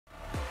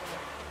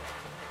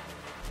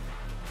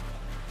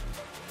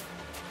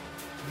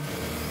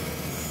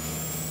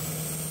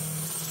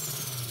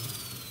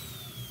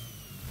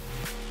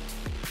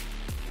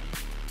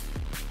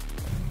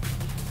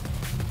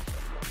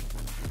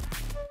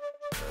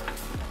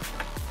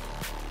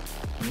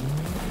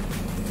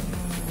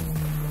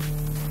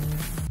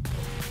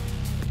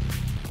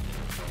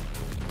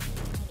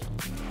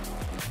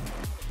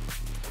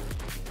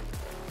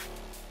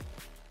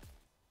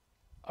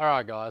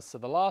Alright guys, so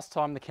the last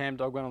time the Cam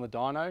Dog went on the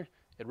dyno,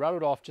 it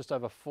rattled off just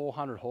over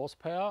 400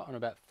 horsepower on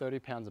about 30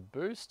 pounds of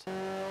boost.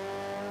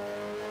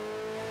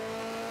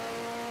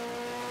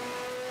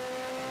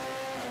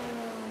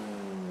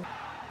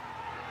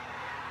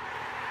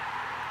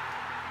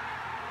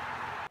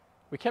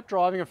 We kept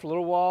driving it for a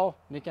little while.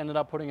 Nick ended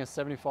up putting a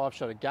 75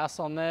 shot of gas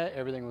on there.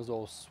 Everything was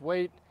all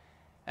sweet.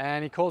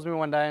 And he calls me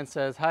one day and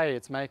says, hey,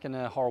 it's making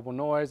a horrible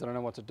noise. I don't know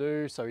what to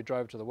do. So he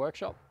drove to the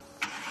workshop.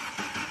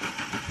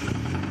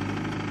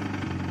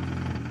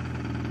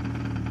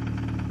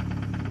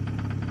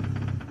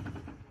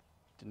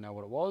 Didn't know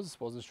what it was.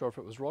 Wasn't sure if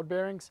it was rod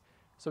bearings.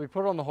 So we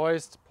put it on the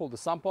hoist, pulled the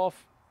sump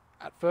off.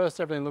 At first,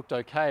 everything looked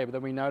okay, but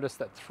then we noticed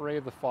that 3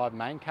 of the 5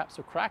 main caps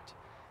were cracked.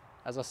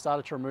 As I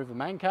started to remove the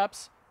main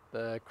caps,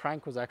 the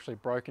crank was actually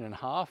broken in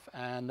half,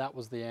 and that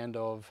was the end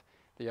of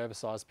the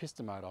oversized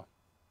piston motor.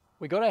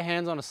 We got our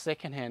hands on a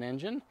second-hand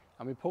engine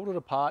and we pulled it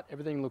apart.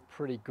 Everything looked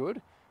pretty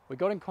good. We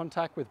got in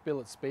contact with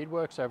Billet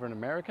Speedworks over in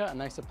America, and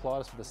they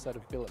supplied us with a set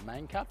of billet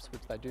main caps,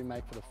 which they do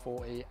make for the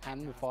 4E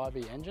and the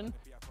 5E engine.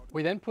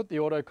 We then put the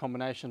auto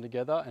combination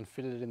together and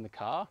fitted it in the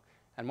car.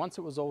 And once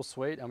it was all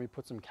sweet and we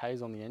put some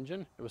Ks on the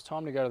engine, it was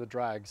time to go to the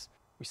drags.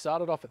 We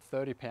started off at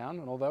 30 pound,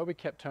 and although we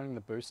kept turning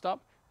the boost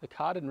up, the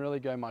car didn't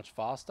really go much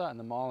faster and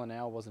the mile an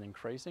hour wasn't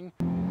increasing.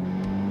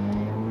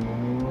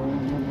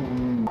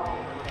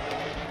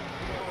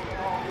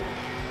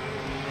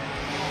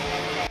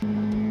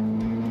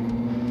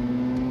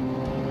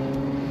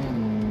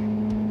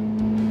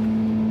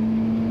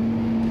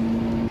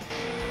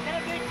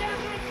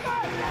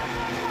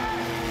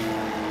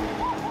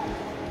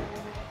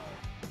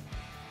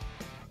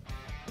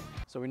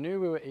 So we knew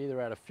we were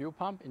either out of fuel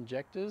pump,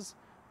 injectors,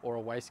 or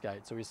a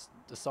wastegate. So we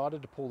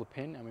decided to pull the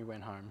pin and we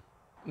went home.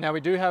 Now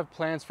we do have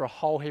plans for a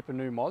whole heap of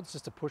new mods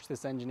just to push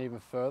this engine even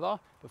further.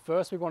 But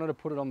first we wanted to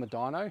put it on the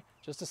dyno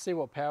just to see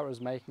what power it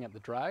was making at the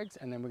drags,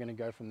 and then we're going to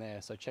go from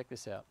there. So check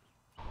this out.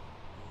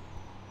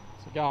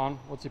 So go on,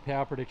 what's your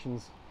power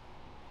predictions?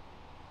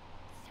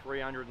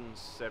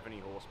 370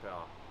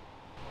 horsepower.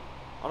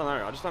 I don't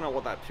know, I just don't know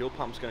what that fuel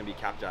pump's going to be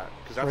capped at.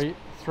 Because that's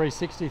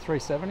 360,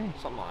 370?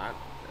 Something like that.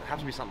 It has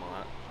to be something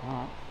like that. All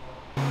right.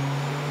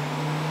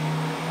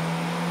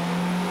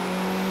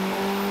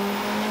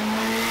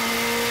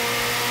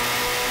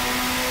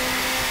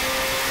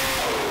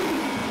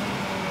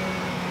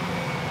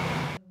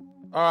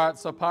 Alright,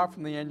 so apart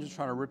from the engine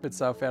trying to rip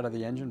itself out of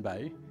the engine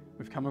bay,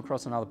 we've come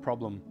across another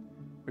problem.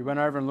 We went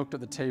over and looked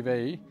at the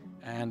TV,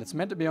 and it's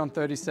meant to be on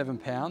 37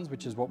 pounds,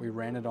 which is what we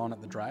ran it on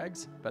at the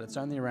drags, but it's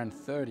only around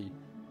 30.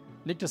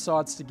 Nick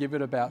decides to give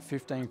it about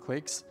 15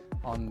 clicks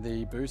on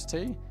the boost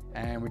tee,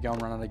 and we go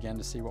and run it again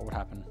to see what would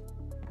happen.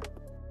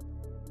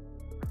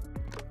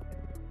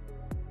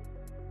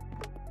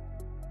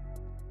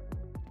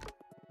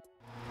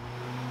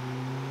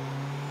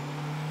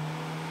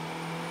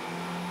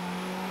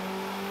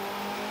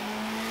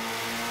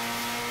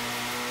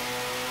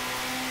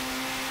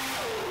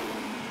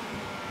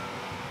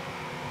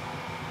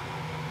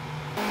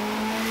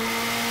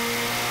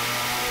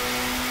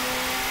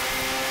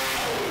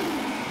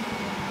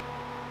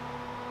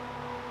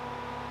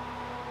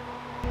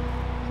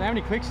 So how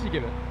many clicks did you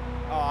give it?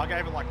 Oh, I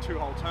gave it like 2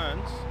 whole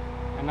turns.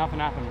 And nothing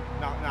happened?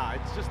 No,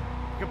 it's just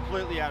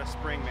completely out of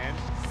spring, man.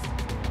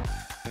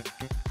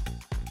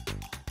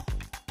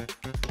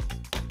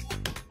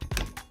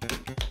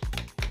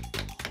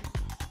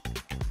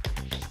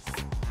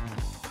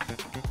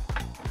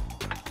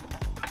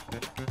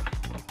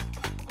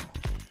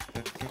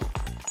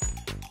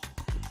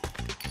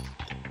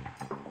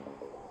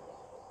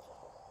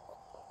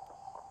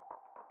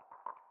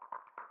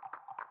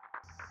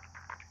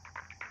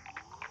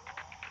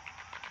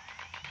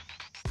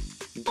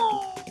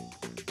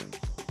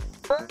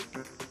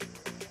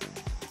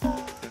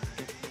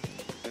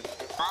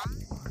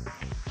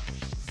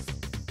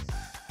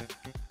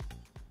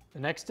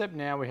 The next step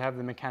now, we have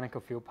the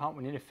mechanical fuel pump.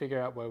 We need to figure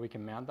out where we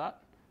can mount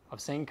that.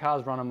 I've seen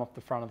cars run them off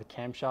the front of the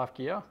camshaft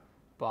gear,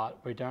 but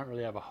we don't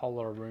really have a whole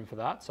lot of room for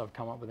that, so I've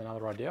come up with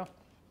another idea.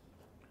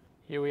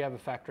 Here we have a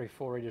factory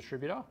 4E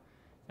distributor.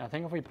 Now I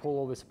think if we pull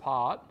all this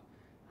apart,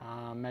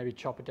 maybe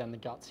chop it down the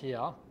guts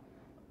here,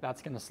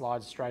 that's going to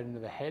slide straight into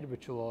the head,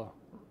 which will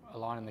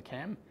align in the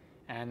cam,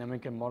 and then we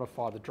can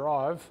modify the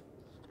drive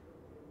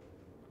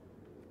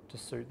to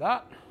suit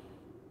that,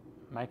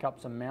 make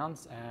up some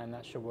mounts, and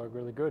that should work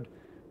really good.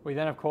 We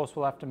then of course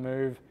will have to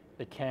move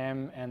the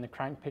cam and the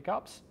crank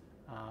pickups,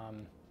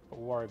 but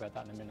we'll worry about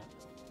that in a minute.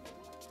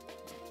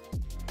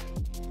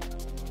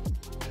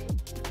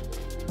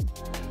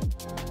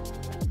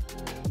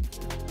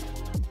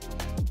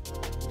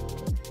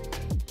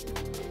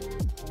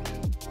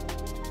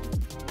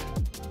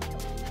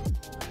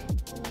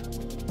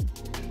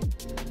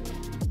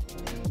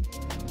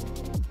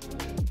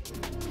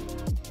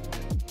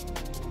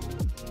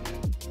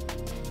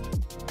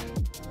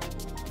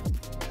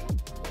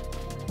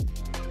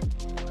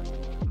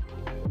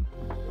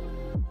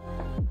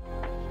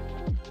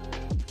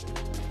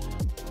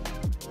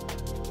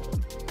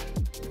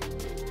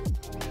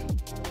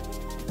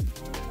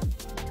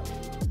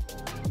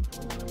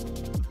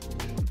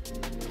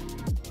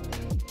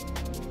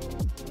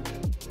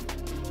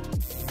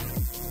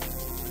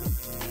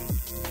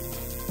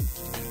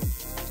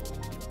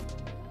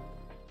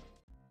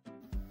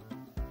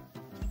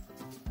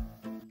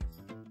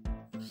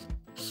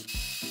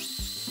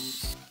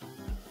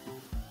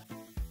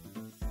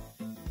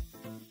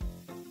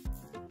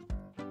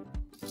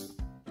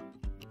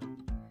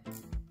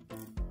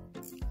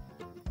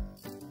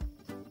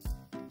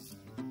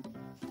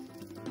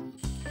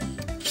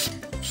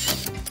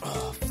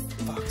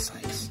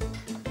 sakes.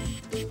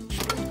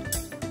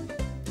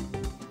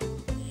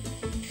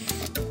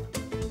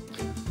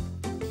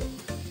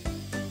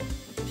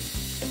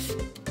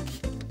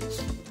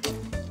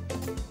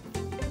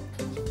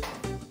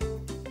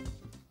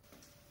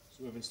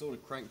 So we've installed a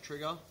crank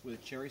trigger with a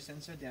cherry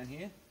sensor down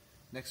here.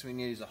 Next we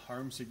need is a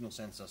home signal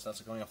sensor, so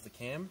that's going off the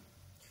cam.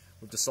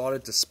 We've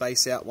decided to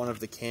space out one of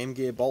the cam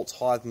gear bolts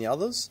higher than the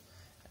others,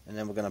 and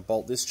then we're going to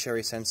bolt this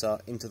cherry sensor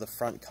into the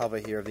front cover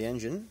here of the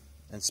engine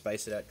and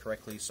space it out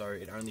correctly so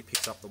it only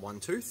picks up the one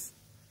tooth,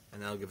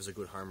 and that'll give us a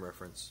good home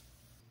reference.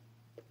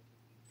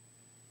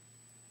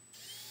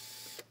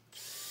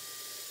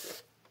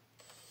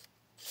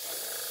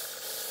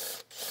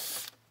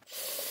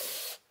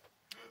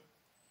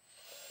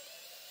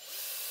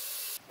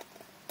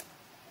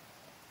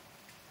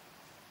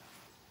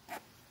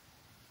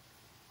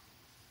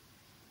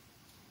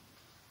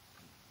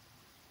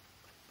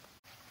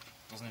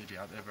 Doesn't need to be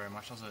out there very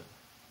much, does it?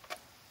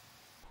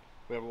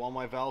 We have a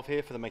one-way valve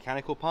here for the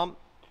mechanical pump.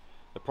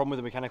 The problem with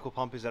the mechanical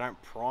pump is they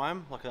don't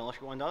prime like an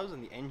electrical one does,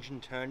 and the engine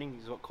turning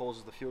is what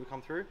causes the fuel to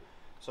come through.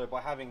 So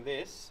by having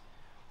this,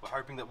 we're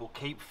hoping that we'll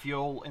keep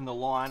fuel in the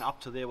line up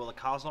to there while the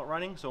car's not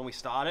running, so when we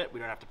start it, we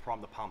don't have to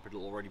prime the pump,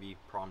 it'll already be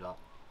primed up.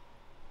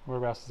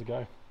 Whereabouts does it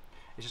go?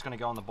 It's just going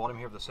to go on the bottom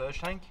here of the surge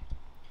tank,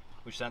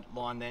 which that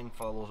line then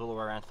follows all the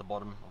way around to the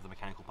bottom of the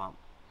mechanical pump.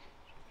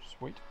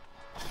 Sweet.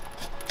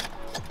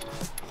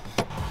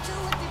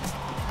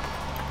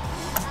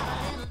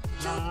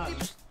 No,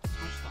 just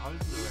switch the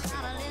hose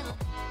around.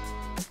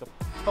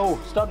 Oh,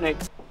 stop, Nick.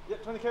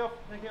 Yep, turn the key off,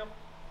 turn the key off.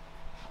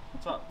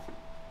 What's up?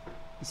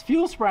 There's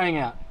fuel spraying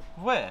out.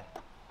 Where?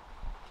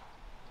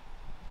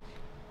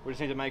 We just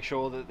need to make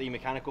sure that the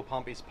mechanical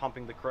pump is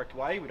pumping the correct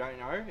way. We don't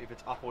know if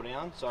it's up or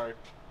down, so I'm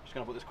just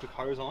going to put this quick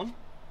hose on,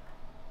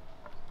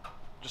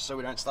 just so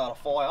we don't start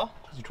a fire.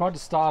 We tried to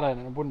start it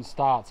and it wouldn't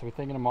start, so we're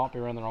thinking it might be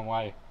around the wrong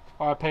way.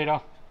 Alright,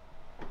 Peter.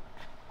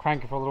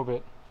 Crank it for a little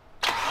bit.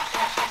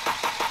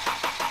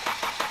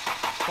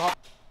 Stop.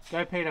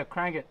 Go, Peter,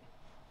 crank it.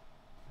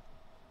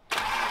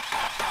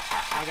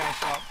 Okay,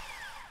 stop.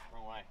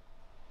 Wrong way.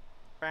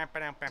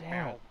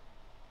 Damn it.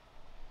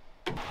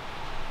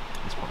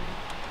 It's probably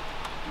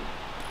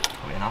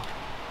enough.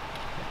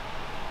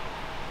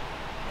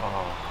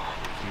 Oh,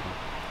 you're kidding.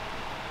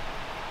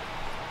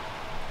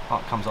 Oh,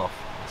 it comes off.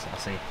 I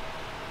see.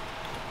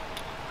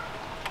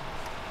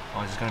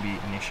 Oh, is this going to be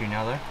an issue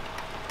now though?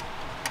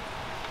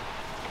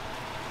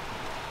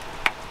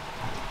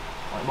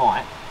 Well, it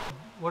might.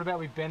 What about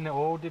we bend the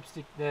oil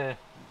dipstick there?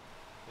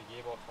 The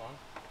gearbox one.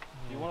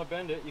 If you want to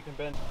bend it, you can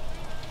bend.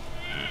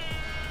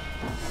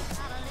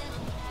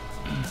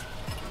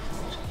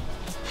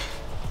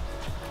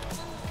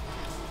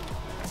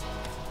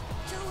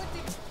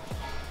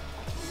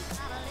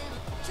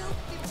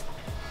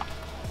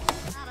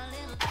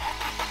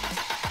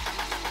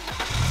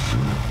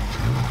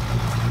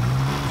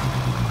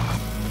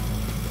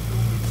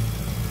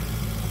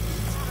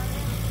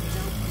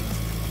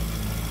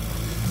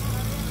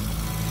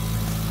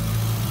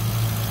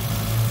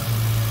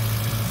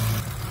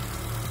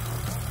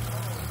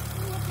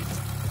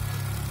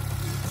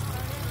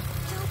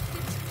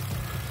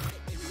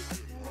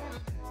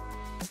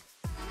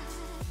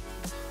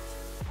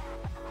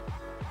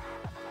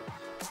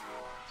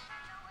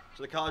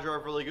 So the car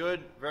drove really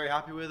good, very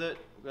happy with it.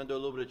 We're going to do a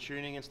little bit of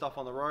tuning and stuff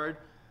on the road.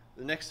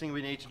 The next thing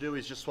we need to do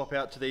is just swap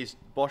out to these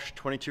Bosch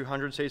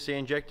 2200cc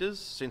injectors,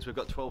 since we've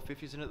got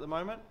 1250s in it at the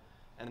moment.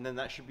 And then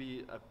that should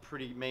be a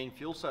pretty mean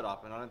fuel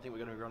setup, and I don't think we're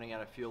going to be running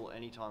out of fuel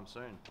anytime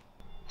soon.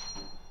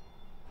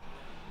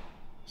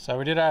 So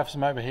we did have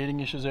some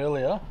overheating issues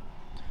earlier.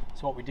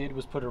 So what we did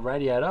was put a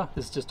radiator,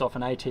 this is just off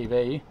an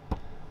ATV,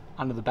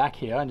 under the back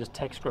here and just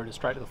tech screwed it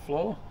straight to the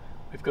floor.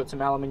 We've got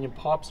some aluminium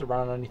pipes that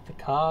run underneath the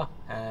car,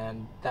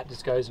 and that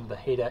just goes into the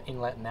heater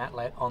inlet and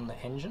outlet on the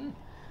engine.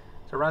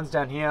 So it runs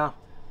down here,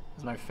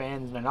 there's no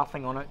fans, no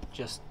nothing on it,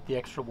 just the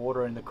extra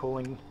water in the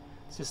cooling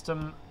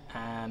system,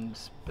 and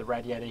the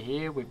radiator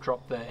here, we've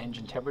dropped the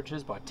engine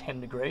temperatures by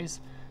 10 degrees.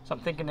 So I'm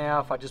thinking now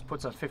if I just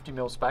put some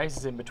 50mm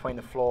spaces in between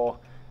the floor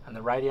and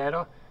the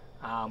radiator,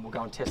 we'll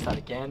go and test that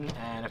again,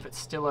 and if it's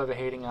still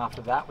overheating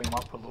after that, we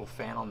might put a little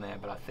fan on there,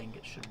 but I think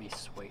it should be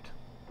sweet.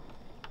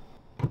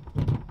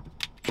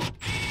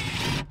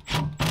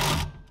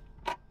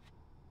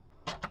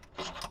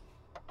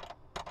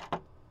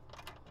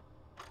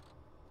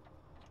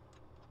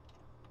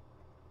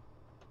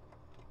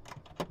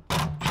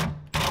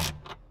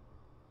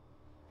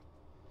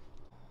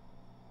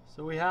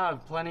 So we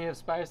have plenty of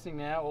spacing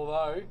now,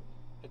 although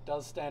it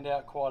does stand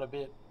out quite a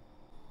bit.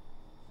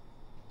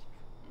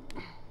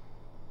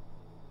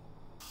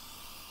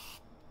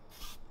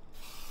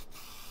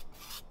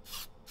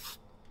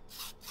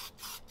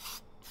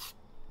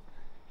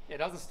 It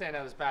doesn't stand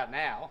out as bad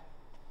now.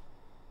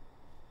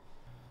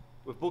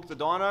 We've booked the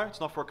dyno.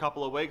 It's not for a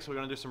couple of weeks. We're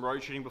going to do some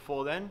road shooting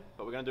before then,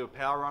 but we're going to do a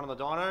power run on the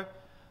dyno.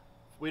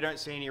 We don't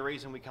see any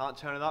reason we can't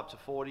turn it up to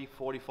 40,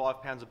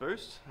 45 pounds of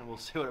boost, and we'll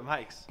see what it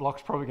makes.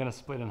 Block's probably going to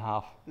split in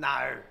half.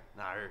 No,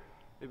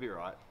 it'll be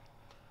right.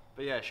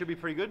 But yeah, it should be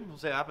pretty good. We'll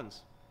see what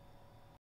happens.